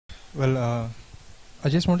Well, I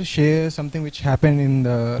just want to share something which happened in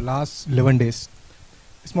the last 11 days.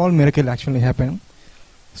 A small miracle actually happened.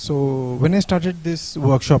 So when I started this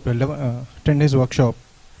workshop, 10 days workshop,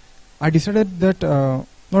 I decided that,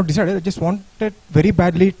 not decided, I just wanted very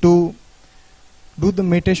badly to do the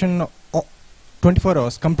meditation 24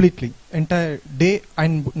 hours completely, entire day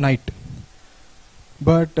and night.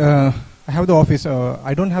 But I have the office,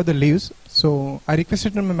 I don't have the leaves, so I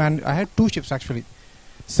requested my man. I had 2 shifts actually,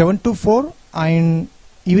 7 to 4 and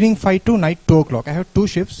evening 5 to night 2 o'clock. I have 2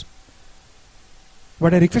 shifts.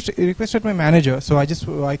 But I requested my manager, so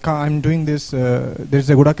I'm doing this, there's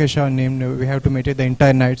a Gudakesha named, we have to meditate the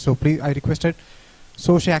entire night, so please, I requested.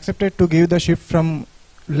 So she accepted to give the shift from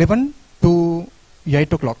 11 to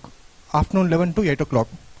 8 o'clock, afternoon 11 to 8 o'clock.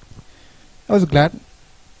 I was glad.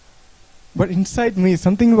 But inside me,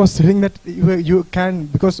 something was saying that you can,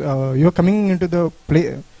 because you're coming into the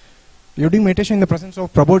play, you're doing meditation in the presence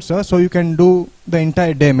of Prabodh sir, so you can do the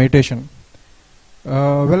entire day meditation.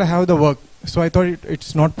 Well, I have the work, so I thought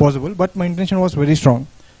it's not possible, but my intention was very strong.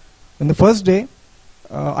 On the first day,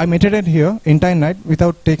 I meditated here entire night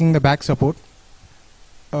without taking the back support.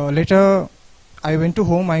 Later, I went to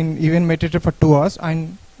home and even meditated for 2 hours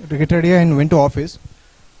and get ready and went to office.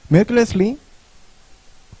 Miraculously,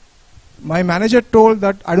 my manager told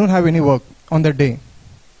that I don't have any work on that day.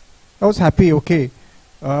 I was happy, okay.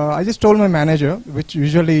 I just told my manager, which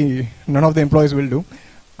usually none of the employees will do,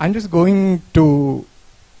 I'm just going to,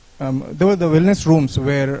 there were the wellness rooms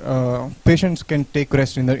where patients can take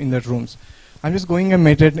rest in the rooms. I'm just going and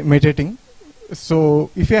meditating. So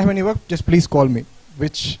if you have any work, just please call me.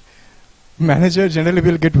 Which manager generally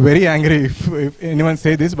will get very angry if anyone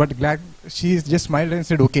say this, but glad she just smiled and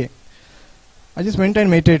said okay. I just went and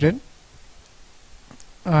meditated.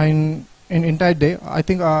 And in entire day, I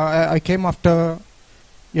think I came after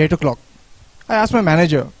 8 o'clock. I asked my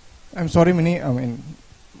manager, I'm sorry,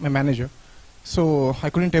 my manager. So I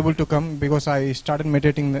couldn't able to come because I started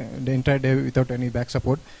meditating the entire day without any back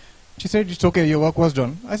support. She said, it's okay, your work was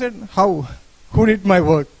done. I said, how? Who did my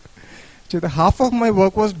work? She said, half of my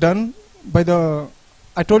work was done by the,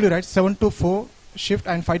 I told you right, 7 to 4 shift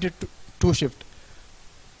and 5 to 2 shift.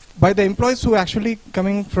 By the employees who actually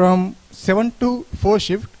coming from 7 to 4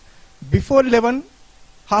 shift, before 11,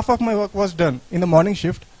 half of my work was done in the morning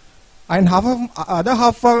shift, and other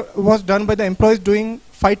half was done by the employees doing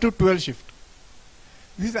 5 to 12 shift.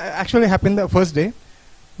 This actually happened the first day,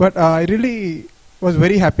 but I really was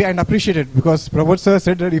very happy and appreciated because Prabodh sir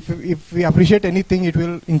said that if we appreciate anything, it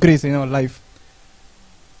will increase in our life.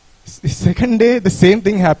 The second day, the same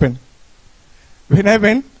thing happened. When I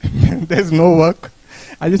went, there's no work.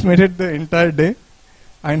 I just meditated the entire day,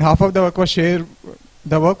 and half of the work was shared.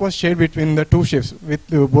 The work was shared between the 2 shifts with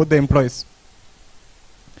both the employees.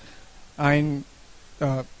 And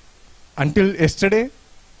until yesterday,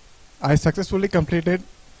 I successfully completed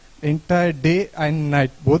entire day and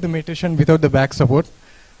night, both the meditation without the back support.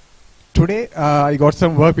 Today, I got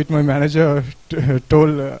some work with my manager.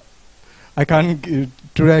 Told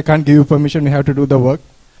today I can't give you permission. We have to do the work.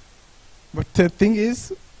 But the thing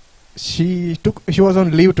is, she was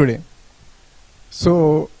on leave today,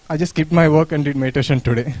 so I just skipped my work and did meditation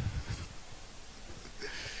today.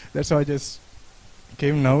 That's how I just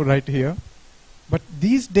came now right here. But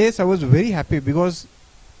these days I was very happy because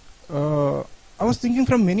I was thinking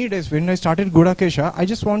from many days when I started Gudakesha, I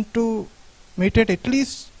just want to meditate at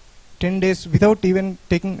least 10 days without taking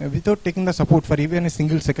the support for even a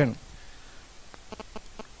single second.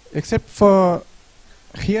 Except for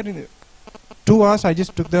here in 2 hours, I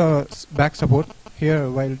just took the back support here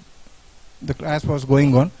while the class was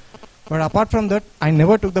going on. But apart from that, I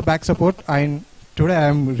never took the back support, and today I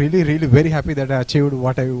am really, really very happy that I achieved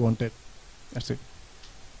what I wanted. That's it.